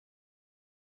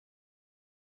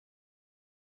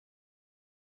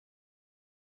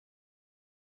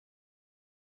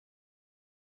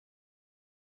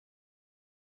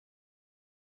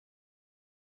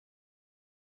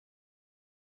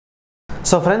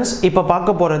So friends, இப்போ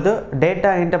பார்க்க போறது data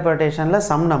interpretationல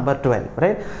sum number 12,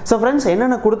 right? So friends,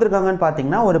 என்னென்ன கொடுத்திருக்காங்கன்னு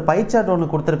பாத்தீங்கன்னா ஒரு pie chart ஒன்னு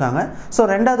கொடுத்திருக்காங்க. So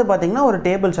ரெண்டாவது பாத்தீங்கன்னா ஒரு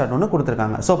table chart ஒன்னு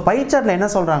கொடுத்திருக்காங்க. So pie chartல என்ன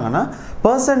சொல்றாங்கன்னா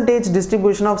percentage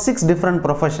distribution of 6 different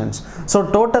professions. So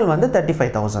total வந்து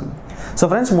 35000. So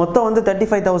friends, மொத்தம் வந்து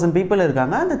 35000 people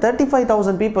இருக்காங்க. அந்த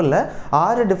 35000 peopleல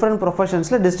 6 different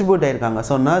professionsல distribute ஆயிருக்காங்க.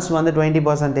 So nurse வந்து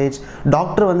 20%,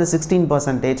 doctor வந்து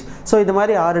 16%. So இது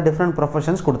மாதிரி 6 different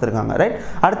professions கொடுத்திருக்காங்க, right?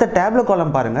 அடுத்த tableau column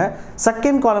பாருங்க.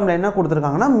 செகண்ட் காலம்ல என்ன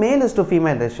கொடுத்திருக்காங்கன்னா male is to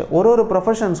female ratio. ஒரு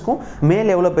professionsக்கும் male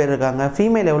எவ்வளவு பேர் இருக்காங்க,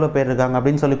 female எவ்வளவு பேர் இருக்காங்க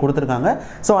அப்படினு சொல்லி கொடுத்திருக்காங்க.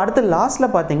 சோ அடுத்து லாஸ்ட்ல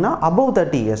பாத்தீங்கன்னா above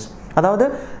 30 years. அதாவது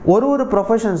ஒரு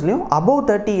professionsலயும் above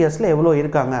 30 yearsல எவ்வளவு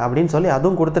இருக்காங்க அப்படினு சொல்லி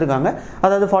அதுவும் கொடுத்திருக்காங்க.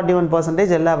 அதாவது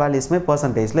 41% எல்லா வேல்யூஸ்மே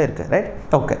percentageல இருக்கு, right?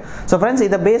 Okay. So friends,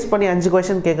 இத பேஸ் பண்ணி 5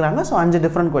 क्वेश्चन கேக்குறாங்க. சோ 5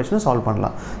 different questions solve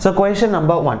பண்ணலாம். So question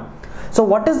number 1. So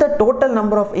what is the total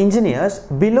number of engineers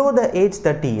below the age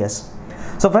 30 years?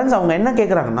 So friends, அவங்க என்ன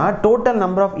கேக்குறாங்கன்னா total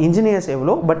number of engineers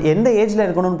எவ்வளவு but எந்த ஏஜ்ல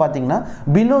இருக்கணும்னு பாத்தீங்கன்னா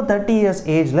below 30 years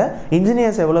ஏஜ்ல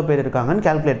engineers எவ்வளவு பேர் இருக்காங்கன்னு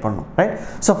கால்குலேட் பண்ணனும், ரைட்?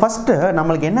 சோ ஃபர்ஸ்ட்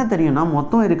நமக்கு என்ன தெரியும்னா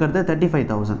மொத்தம் இருக்குது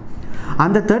 35000.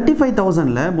 அந்த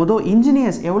 35000ல மொத்தம்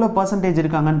engineers எவ்வளவு percentage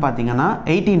இருக்காங்கன்னு பாத்தீங்கன்னா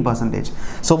 18%.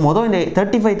 சோ மொத்தம் இந்த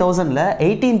 35000ல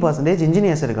 18%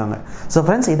 engineers இருக்காங்க. சோ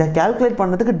friends, இத கால்குலேட்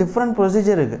பண்ணதுக்கு டிஃபரண்ட்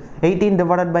ப்ரொசீஜர் இருக்கு. 18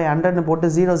 divided by 100 னு போட்டு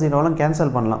 00 எல்லாம்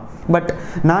கேன்சல் பண்ணலாம். பட்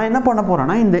நான் என்ன பண்ண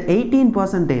போறேன்னா இந்த 18%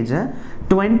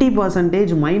 20%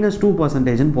 minus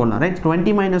 2% ன்னு போடலாம், ரைட்?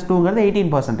 20 minus 2ங்கிறது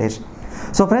 18%.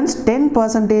 So friends,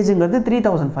 10%ங்கிறது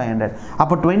 3500.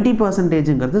 அப்ப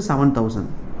 20%ங்கிறது 7000.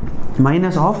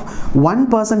 minus of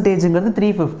 1%ங்கிறது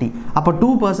 350. அப்ப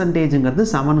 2%ங்கிறது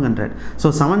 700. So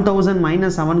 7000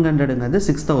 minus 700ங்கிறது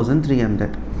 6300.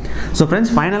 So friends,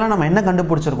 ஃபைனலா நம்ம என்ன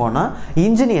கண்டுபிடிச்சிருக்கோம்னா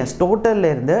engineers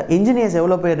டோட்டல்ல இருந்து engineers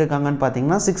எவ்வளவு பேர் இருக்காங்கன்னு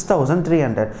பாத்தீங்கன்னா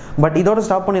 6300. பட் இதோட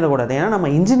ஸ்டாப் பண்ணிர கூடாது. ஏன்னா நம்ம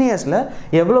engineersல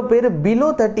எவ்வளவு பேர்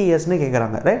below 30 years னு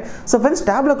கேக்குறாங்க, right? So friends,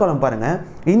 tableau column பாருங்க.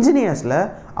 engineersல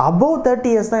above 30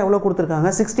 years தான் எவ்வளவு கொடுத்திருக்காங்க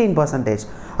 16%.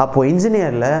 அப்போ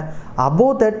engineerல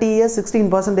above 30 years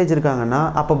 16% இருக்காங்கன்னா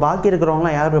அப்ப பாக்கி இருக்கிறவங்க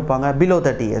யார் இருப்பாங்க below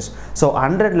 30 years. So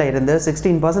 100ல இருந்து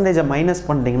 16% மைனஸ்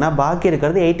பண்ணிட்டீங்கன்னா பாக்கி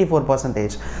இருக்கிறது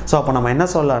 84%. சோ அப்ப நம்ம என்ன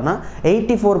சொல்லலாம்னா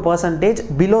 84%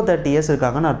 below 30 years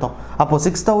இருக்காங்கன்னு அர்த்தம். அப்போ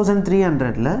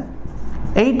 6300ல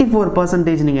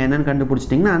 84% நீங்க என்னன்னு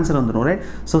கண்டுபிடிச்சிட்டீங்கன்னா ஆன்சர் வந்துரும், ரைட்?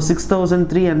 சோ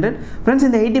 6300. फ्रेंड्स,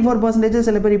 இந்த 84%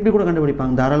 சில பேர் இப்படி கூட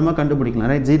கண்டுபிடிப்பாங்க. தாராளமா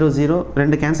கண்டுபிடிக்கலாம், ரைட்? 00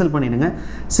 ரெண்டு கேன்சல் பண்ணிடுங்க.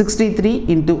 63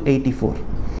 into 84.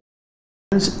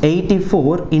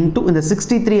 84 into இந்த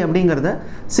 63 அப்படிங்கறத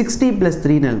 60 plus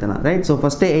 3 ன்னு எழுதலாம், ரைட்? சோ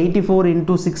ஃபர்ஸ்ட் 84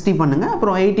 into 60 பண்ணுங்க,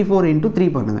 அப்புறம் 84 into 3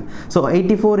 பண்ணுங்க. சோ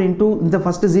 84 into இந்த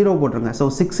ஃபர்ஸ்ட் 0 போட்டுருங்க. So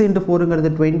 6 into 4ங்கிறது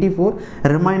 24,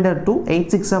 reminder 2,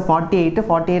 8 6 48,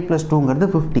 48 plus 2ங்கிறது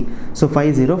 50. So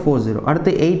 5040.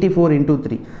 அடுத்து 84 into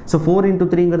 3. So 4 into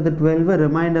 3ங்கிறது 12,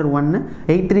 reminder 1,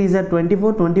 8 3s are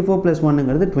 24, 24 plus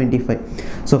 1ங்கிறது 25.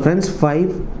 So friends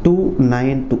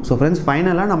 5292. So friends,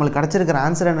 ஃபைனலா நமக்கு கிடைச்சிருக்கிற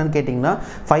ஆன்சர் என்னன்னு கேட்டிங்கனா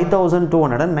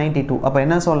 5292. அப்ப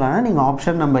என்ன சொல்லலாம்னா நீங்க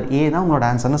ஆப்ஷன் நம்பர் A தான் உங்களோட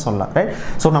ஆன்சர்னு சொல்லலாம், ரைட்?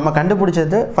 சோ நம்ம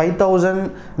கண்டுபிடிச்சது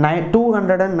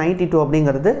 5292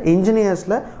 அப்படிங்கிறது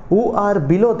இன்ஜினியர்ஸ்ல who are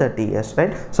below 30 years,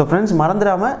 right? So friends,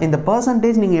 மறந்துடாம இந்த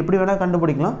percentage நீங்க எப்படி வேணா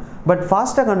கண்டுபிடிக்கலாம், பட்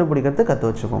ஃபாஸ்டா கண்டுபிடிக்கிறது கத்து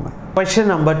வச்சுக்கோங்க. Question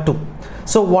number 2.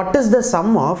 So what is the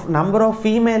sum of number of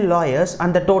female lawyers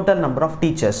and the total number of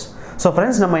teachers? So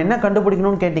friends, நம்ம என்ன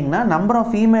கண்டுபிடிக்கணும்னு கேட்டிங்கனா number of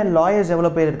female lawyers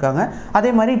எவ்வளவு பேர் இருக்காங்க, அதே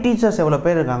மாதிரி teachers எவ்வளவு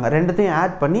பேர் இருக்காங்க, ரெண்டுத்தையும்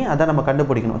ஆட் பண்ணி அத நம்ம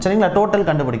கண்டுபிடிக்கணும், சரிங்களா? டோட்டல்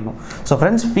கண்டுபிடிக்கணும். So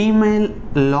friends, female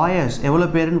lawyers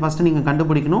எவ்வளவு பேர்னு ஃபர்ஸ்ட் நீங்க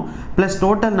கண்டுபிடிக்கணும், plus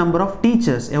total number of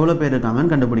teachers எவ்வளவு பேர்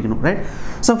இருக்காங்கன்னு கண்டுபிடிக்கணும், ரைட்?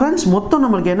 So friends, மொத்தம்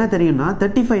நமக்கு என்ன தெரியும்னா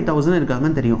 35000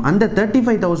 இருக்காங்கன்னு தெரியும். அந்த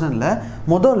 35000ல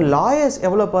முதல் lawyers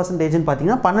எவ்வளவு percentageன்னு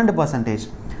பாத்தீங்கன்னா 12%.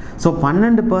 So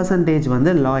 12%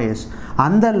 வந்து lawyers.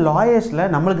 அந்த lawyers-ல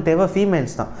நமக்கு தேவை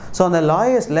females தான். So அந்த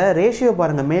lawyers-ல ரேஷியோ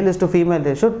பாருங்க, male is to female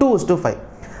ratio 2:5.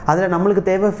 அதுல நமக்கு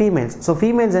தேவை females. So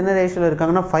females என்ன ரேஷியோல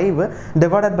இருக்காங்கன்னா 5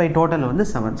 divided by total வந்து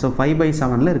 7. So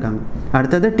 5/7ல இருக்காங்க.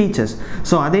 அடுத்து teachers.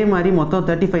 So அதே மாதிரி மொத்தம்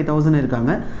 35000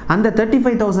 இருக்காங்க. அந்த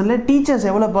 35000ல teachers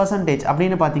எவ்வளவு percentage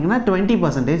அப்படினு பாத்தீங்கன்னா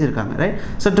 20% இருக்காங்க, right?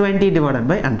 So 20 divided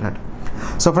by 100.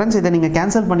 So friends, இத நீங்க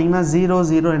கேன்சல் பண்ணீங்கன்னா 0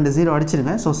 0 and 0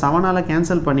 அடிச்சிருங்க. So 7 ஆல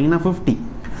கேன்சல் பண்ணீங்கன்னா 50.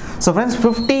 So friends,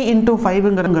 50 into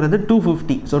 5ங்கிறது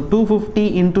 250. So 250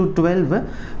 into 12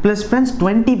 plus friends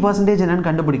 20% என்னன்னு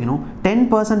கண்டுபிடிக்கணும்.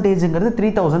 10%ங்கிறது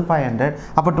 3500.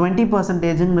 அப்ப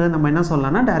 20%ங்கிறது நம்ம என்ன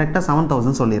சொல்லலாம்னா டைரக்ட்டா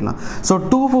 7000 சொல்லிரலாம். So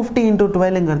 250 into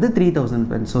 12ங்கிறது 3000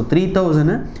 friends. So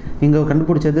 3000 இங்க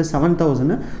கண்டுபிடிச்சது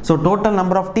 7000. So total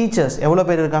number of teachers எவ்வளவு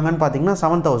பேர் இருக்காங்கன்னு பாத்தீங்கன்னா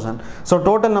 7000. So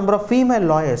total number of female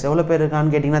lawyers எவ்வளவு பேர்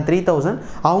இருக்காங்கன்னு கேட்டிங்கன்னா 3000.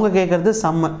 அவங்க கேக்குறது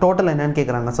சம் டோட்டல் என்னன்னு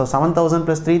கேக்குறாங்க. So 7000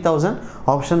 plus 3000,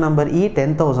 option number E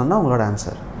 10000 தான் உங்களோட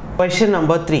answer. Question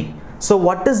number 3. So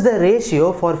what is the ratio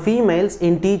for females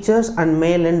in teachers and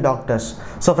male in doctors?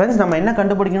 So friends, நம்ம என்ன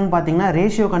கண்டுபிடிக்கணும்னு பார்த்தீங்கன்னா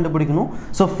ரேஷியோ கண்டுபிடிக்கணும்.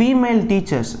 So female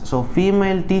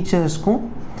teachersக்கும்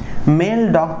male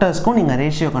doctorsக்கும் நீங்கள்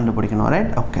ரேஷியோ கண்டுபிடிக்கணும்,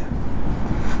 ரைட்? ஓகே.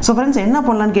 ஸோ ஃப்ரெண்ட்ஸ் என்ன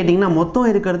பண்ணலான்னு கேட்டிங்கன்னா மொத்தம்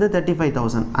இருக்கிறது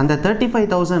 35,000. அந்த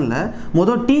 35,000ல்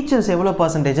மொதல் டீச்சர்ஸ் எவ்வளோ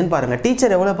பர்சன்டேஜ்னு பாருங்கள்.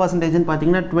 டீச்சர் எவ்வளோ பர்சன்டேஜ்னு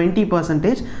பார்த்தீங்கன்னா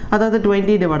 20%, அதாவது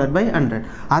 20 divided by 100.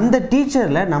 அந்த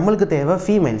டீச்சரில் நம்மளுக்கு தேவை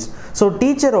females. So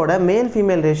டீச்சரோட male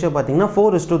female ratio பார்த்தீங்கன்னா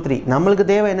 4:3. நம்மளுக்கு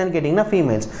தேவை என்னன்னு கேட்டிங்கன்னா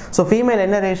ஃபீமேல்ஸ். ஸோ ஃபீமேல்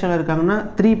என்ன ரேஷியோவில் இருக்காங்கன்னா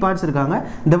 3 பார்ட்ஸ் இருக்காங்க,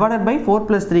 டிவைடட் பை 4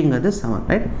 + 3ங்கிறது 7,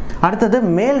 ரைட்? அடுத்தது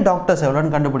மேல் டாக்டர்ஸ்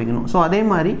எவ்வளோன்னு கண்டுபிடிக்கணும். ஸோ அதே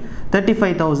மாதிரி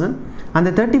 35,000. அந்த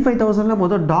 35,000ல்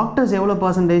மொதல் டாக்டர்ஸ் எவ்வளோ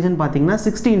பர்சன்டேஜ்னு பார்த்தீங்கன்னா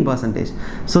 16%.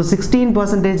 So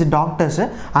 16% doctors.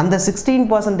 அந்த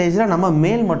 16%ல் நம்ம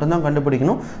மேல் மட்டும்தான்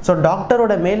கண்டுபிடிக்கணும். ஸோ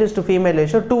டாக்டரோட மேல் is to female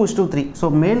ratio 2:3. So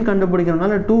male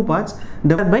கண்டுபிடிக்கிறதுனால 2 parts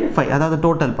divide by 5, அதாவது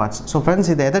டோட்டல் பார்ட்ஸ். ஸோ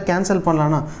ஃப்ரெண்ட்ஸ் இதை எதை கேன்சல்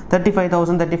பண்ணலாம்னா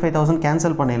 35,000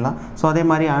 கேன்சல் பண்ணிடலாம். ஸோ அதே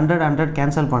மாதிரி 100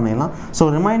 கேன்சல் பண்ணிடலாம். ஸோ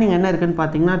ரிமைனிங் என்ன இருக்குன்னு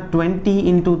பார்த்தீங்கன்னா 20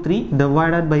 × 3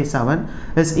 divided by 7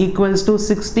 is equals to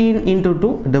 16 ×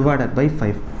 2 divided by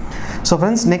 5. So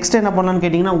friends next என்ன பண்ணலான்னு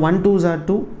கேட்டிங்கன்னா 1 2s are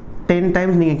 2, 10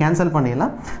 டைம்ஸ் நீங்கள் கேன்சல்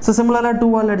பண்ணிடலாம். ஸோ சிமிலராக 2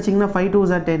 ஆல் அடிச்சிங்கன்னா 5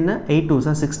 2s are 10, 8 2s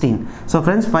are 16. So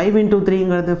friends 5 ×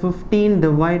 3ங்கிறது 15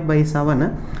 divided by 7.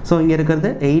 So இங்கே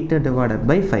இருக்கிறது 8 divided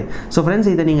by 5. ஸோ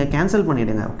ஃப்ரெண்ட்ஸ் இதை நீங்கள் கேன்சல்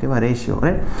பண்ணிவிடுங்க, ஓகேவா, ரேஷியோ,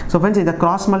 ரைட்? ஸோ ஃப்ரெண்ட்ஸ் இதை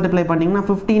கிராஸ் மல்டிப்ளை பண்ணிங்கன்னா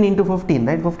 15 ×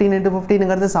 15, right? 15 ×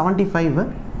 15ங்கிறது 75.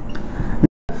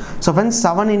 So friends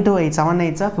 7 × 8, 7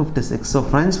 8s are 56. So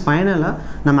friends ஃபைனலாக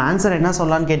நம்ம ஆன்சர் என்ன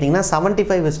சொல்லலான்னு கேட்டிங்கன்னா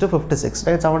 75:56,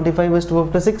 right?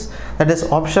 75:56, that is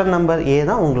option number ஏ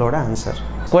தான் உங்களோட answer.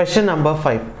 Question number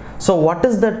 5. So what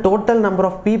is the total number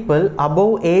of people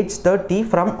above age 30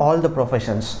 from all the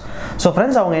professions? So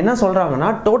friends, அவங்க என்ன சொல்கிறாங்கன்னா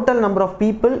total number of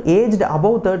people aged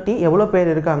above 30 எவ்வளோ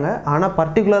பேர் இருக்காங்க, ஆனால்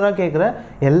பர்டிகுலராக கேட்குற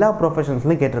எல்லா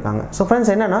ப்ரொஃபஷன்ஸ்லையும் கேட்டிருக்காங்க. ஸோ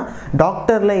ஃப்ரெண்ட்ஸ் என்னென்னா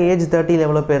டாக்டரில் ஏஜ் 30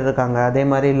 எவ்வளோ பேர் இருக்காங்க, அதே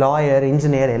மாதிரி லாயர்,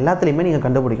 இன்ஜினியர் எல்லாத்துலேயுமே நீங்கள்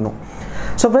கண்டுபிடிக்கணும்.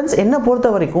 ஸோ ஃப்ரெண்ட்ஸ் என்னை பொறுத்த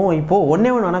வரைக்கும் இப்போது ஒன்றே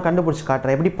ஒன்று வேணால் கண்டுபிடிச்சி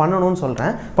காட்டுறேன், எப்படி பண்ணணும்னு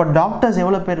சொல்கிறேன். இப்போ டாக்டர்ஸ்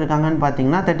எவ்வளோ பேர் இருக்காங்கன்னு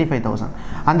பார்த்தீங்கன்னா 35,000.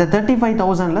 அந்த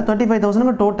 35,000ல்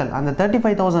 35,000க்கு டோட்டல். அந்த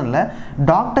 35,000ல்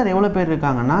டாக்டர் எவ்வளோ பேர்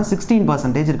இருக்காங்கன்னா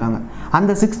 16% இருக்காங்க.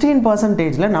 அந்த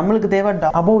 16%ல் நம்மளுக்கு தேவை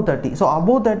above 30. ஸோ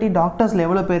above 30 டாக்டர்ஸில்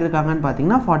எவ்வளோ பேர் இருக்காங்கன்னு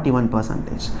பார்த்தீங்கன்னா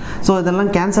 41%. ஸோ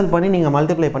இதெல்லாம் கேன்சல் பண்ணி நீங்கள்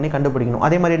மல்டிப்ளை பண்ணி கண்டுபிடிக்கணும்.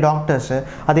 அதே மாதிரி டாக்டர்ஸு,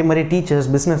 அதே மாதிரி டீச்சர்ஸ்,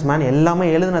 பிஸ்னஸ் மேன் எல்லாமே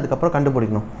எழுதுனதுக்கப்புறம்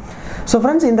கண்டுபிடிக்கணும். ஸோ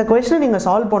ஃப்ரெண்ட்ஸ் இந்த கொஸ்டினை நீங்கள்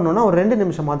சால்வ் பண்ணணுன்னா ஒரு 2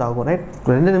 நிமிஷமாவது ஆகும், ரைட்?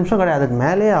 2 நிமிஷம் கிடையாது, அதுக்கு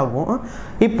மேலே ஆகும்.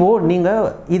 இப்போது நீங்கள்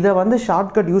இதை வந்து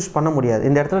ஷார்ட்கட் யூஸ் பண்ண முடியாது,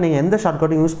 இந்த இடத்துல நீங்கள் எந்த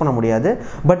ஷார்ட்கட்டும் யூஸ் பண்ண முடியாது.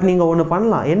 பட் நீங்கள் ஒன்று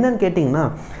பண்ணலாம், என்னன்னு கேட்டிங்கன்னா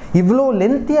இவ்வளோ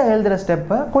லென்த்தியாக எழுதுகிற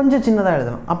ஸ்டெப்பை கொஞ்சம் சின்னதாக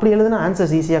எழுதலாம். அப்படி எழுதுனா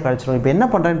ஆன்சர்ஸ் ஈஸியாக கிடச்சிடும். இப்போ என்ன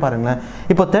பண்ணுறேன்னு பாருங்களேன்.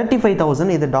 இப்போ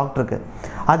 35,000 இது டாக்டருக்கு,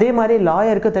 அதே மாதிரி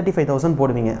லாயருக்கு 35,000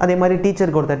 போடுவீங்க, அதே மாதிரி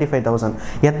டீச்சருக்கு ஒரு 35,000.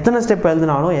 எத்தனை ஸ்டெப்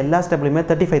எழுதினாலும் எல்லா ஸ்டெப்லையுமே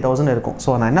 35,000 இருக்கும்.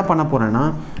 ஸோ நான் என்ன பண்ண போகிறேன்னா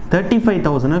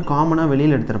 35,000 காமனாக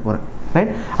வெளியில் எடுத்துகிட்டு போகிறேன்,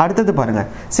 ரைட்? அடுத்தது பாருங்கள்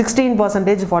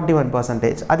 16%,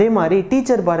 41%. அதே மாதிரி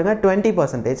டீச்சர் பாருங்கள்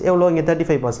 20%, எவ்வளோ இங்கே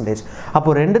 35%.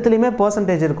 அப்போது ரெண்டுத்துலேயுமே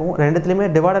பர்சன்டேஜ் இருக்கும், ரெண்டுத்துலேயுமே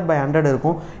டிவைடட் பை 100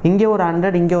 இருக்கும். இங்கே ஒரு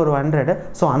 100, இங்கே ஒரு 100.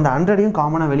 ஸோ அந்த 100ஐயும்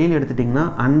காமனாக வெளியில் எடுத்துட்டிங்கன்னா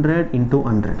 100 ×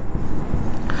 100.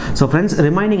 ஸோ ஃப்ரெண்ட்ஸ்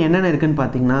ரிமைனிங் என்னென்ன இருக்குன்னு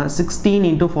பார்த்தீங்கன்னா 16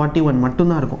 × 41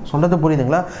 மட்டும்தான் இருக்கும். சொல்கிறது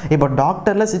புரியுதுங்களா? இப்போ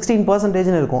டாக்டரில்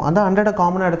 16% இருக்கும், அதான் 100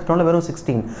 காமனாக எடுத்துட்டோம்ல வெறும்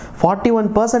 16.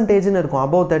 41% இருக்கும்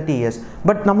above 30 years.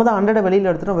 பட் நம்ம தான் 100 வெளியில்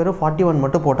எடுத்துட்டோம், வெறும் 41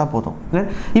 மட்டும் போட்டால் போதும்.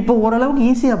 இப்போ ஓரளவுக்கு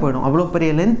ஈஸியாக போயிடும். அவ்வளோ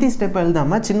பெரிய லென்த்தி ஸ்டெப்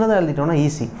எழுதாமல் சின்னதாக எழுதிட்டோம்னா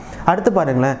ஈஸி. அடுத்து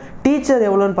பாருங்களேன், டீச்சர்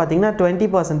எவ்வளோன்னு பார்த்தீங்கன்னா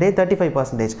 20%,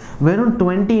 35%. வெறும்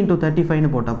 20 ×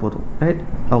 35ன்னு போட்டால் போதும், ரைட்?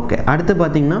 ஓகே. அடுத்து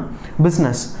பார்த்தீங்கன்னா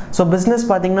பிஸ்னஸ். ஸோ பிஸ்னஸ்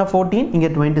பார்த்தீங்கன்னா 14,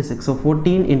 இங்கே 26. ஸோ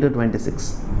 14 × 26.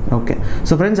 ஓகே.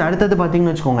 ஸோ ஃப்ரெண்ட்ஸ் அடுத்தது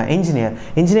பார்த்தீங்கன்னு வச்சுக்கோங்க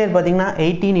இன்ஜினியர் பார்த்தீங்கன்னா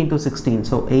 18 × 16.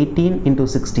 ஸோ 18 ×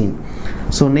 16.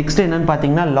 ஸோ நெக்ஸ்ட் என்னன்னு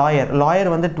பார்த்தீங்கன்னா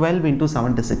லாயர் வந்து 12 ×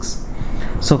 76.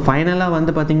 ஸோ ஃபைனலாக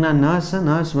வந்து பார்த்தீங்கன்னா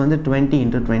நர்ஸ் வந்து 20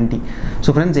 × 20. ஸோ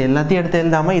ஃப்ரெண்ட்ஸ் எல்லாத்தையும் எடுத்து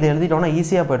எழுதாமல் இதை எழுதிட்டோம்னா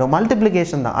ஈஸியாக போய்டும்.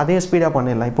 மல்டிப்ளிகேஷன் தான், அதையும் ஸ்பீடாக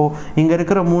பண்ணிடலாம். இப்போது இங்கே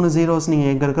இருக்கிற 3 zeros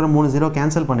நீங்கள் இங்கே இருக்கிற 3 0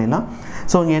 கேன்சல் பண்ணிடலாம்.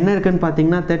 ஸோ இங்கே என்ன இருக்குதுன்னு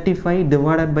பார்த்தீங்கன்னா 35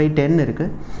 divided by 10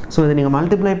 இருக்குது. ஸோ இதை நீங்கள்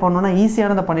மல்டிப்ளை பண்ணோன்னா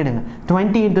ஈஸியானதை பண்ணிவிடுங்க.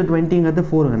 20 × 20ங்கிறது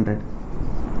 400,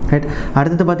 ரைட்?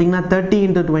 அடுத்தது பார்த்தீங்கன்னா 30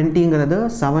 × 20ங்கிறது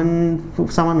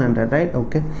 700, ரைட்?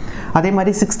 ஓகே. அதே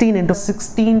மாதிரி 16 ×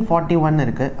 16 41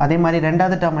 இருக்குது. அதே மாதிரி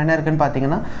ரெண்டாவது டேர்ம் என்ன இருக்குதுன்னு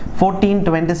பார்த்தீங்கன்னா 14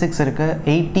 26 இருக்குது,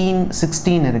 18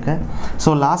 16 இருக்குது. ஸோ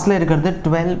லாஸ்ட்டில் இருக்கிறது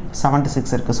 12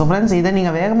 76 இருக்குது. ஸோ ஃப்ரெண்ட்ஸ் இதை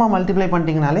நீங்கள் வேகமாக மல்டிப்ளை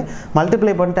பண்ணிட்டீங்கனாலே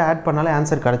மல்டிப்ளை பண்ணிட்டு ஆட் பண்ணாலே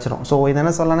ஆன்சர் கிடச்சிரும். ஸோ இது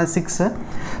என்ன சொல்லலாம்னா 6.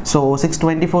 ஸோ 6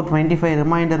 24 25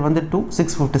 ரிமைண்டர் வந்து 2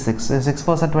 6 56. 6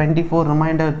 4 24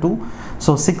 reminder 2.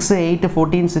 So 6 8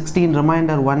 14 16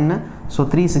 reminder 1 1 so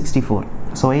 364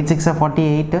 so 8 6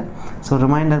 48 so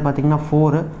remainder பாத்தீங்கன்னா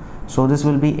 4 so this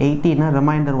will be 18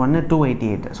 remainder 1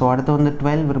 288 so அடுத்து வந்து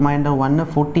 12 remainder 1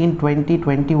 14 20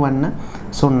 21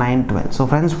 so 9 12 so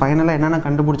friends finally என்னன்னா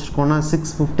கண்டுபிடிச்சிருக்கோம்னா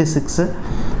 656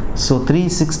 so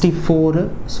 364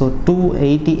 so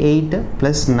 288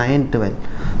 plus 912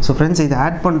 so friends இது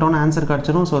ஆட் பண்ணிட்டோம்னா ஆன்சர்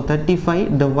கிடைச்சிரும் so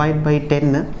 35 divide by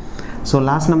 10 so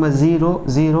last number 0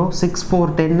 0 6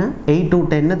 4 10 8 2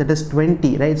 10 that is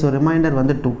 20 right so remainder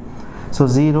வந்து 2 so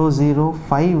 0 0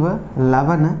 5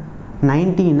 11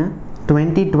 19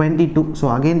 20 22 so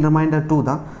again remainder 2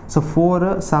 da so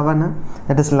 4 7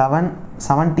 that is 11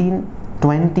 17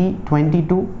 20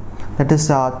 22 that is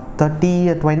 30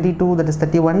 22 that is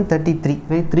 31 33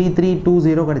 right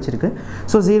 3320 கிடைச்சிருக்கு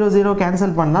so 0 0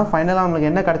 cancel பண்ணலாம் ஃபைனலா உங்களுக்கு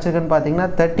என்ன கிடைச்சிருக்குன்னு பாத்தீங்கன்னா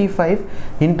 35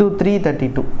 into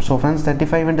 332 so friends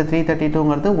 35 into 332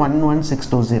 ங்கிறது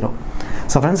 11620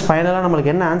 so friends ஃபைனலா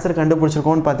நமக்கு என்ன ஆன்சர்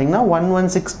கண்டுபிடிச்சிருக்கோம்னு பாத்தீங்கன்னா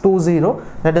 11620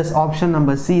 that is option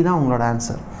number C தான் உங்களோட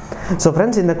ஆன்சர் so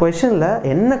friends இந்த क्वेश्चनல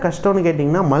என்ன கஷ்டம்னு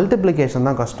கேட்டிங்கன்னா மல்டிப்ளிகேஷன்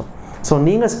தான் கஷ்டம் so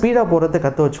நீங்க ஸ்பீடா போறது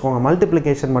கத்து வச்சுக்கோங்க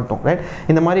மல்டிப்ளிகேஷன் மட்டும் ரைட்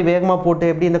இந்த மாதிரி வேகமா போட்டு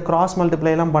எப்படி இந்த கிராஸ்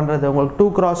மல்டிப்ளை எல்லாம் பண்றது உங்களுக்கு 2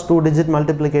 cross 2 டிஜிட்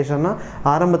மல்டிப்ளிகேஷன்னா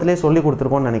ஆரம்பத்திலே சொல்லி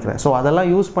கொடுத்திருக்கோம்னு நினைக்கிறேன் so அதெல்லாம்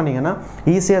யூஸ் பண்ணீங்கனா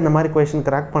ஈஸியா இந்த மாதிரி क्वेश्चन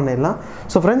கிராக் பண்ணிடலாம்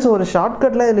so friends ஒரு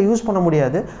ஷார்ட்கட்ல இத யூஸ் பண்ண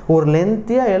முடியாது ஒரு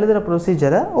லெந்தியா எழுதுற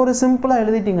ப்ரொசீஜரை ஒரு சிம்பிளா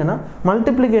எழுதிட்டீங்கனா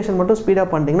மல்டிப்ளிகேஷன் மட்டும் ஸ்பீடா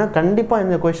பண்ணிட்டீங்கனா கண்டிப்பா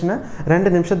இந்த क्वेश्चனை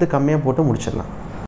 2 நிமிஷத்துக்கு கம்மியா போட்டு முடிச்சிடலாம்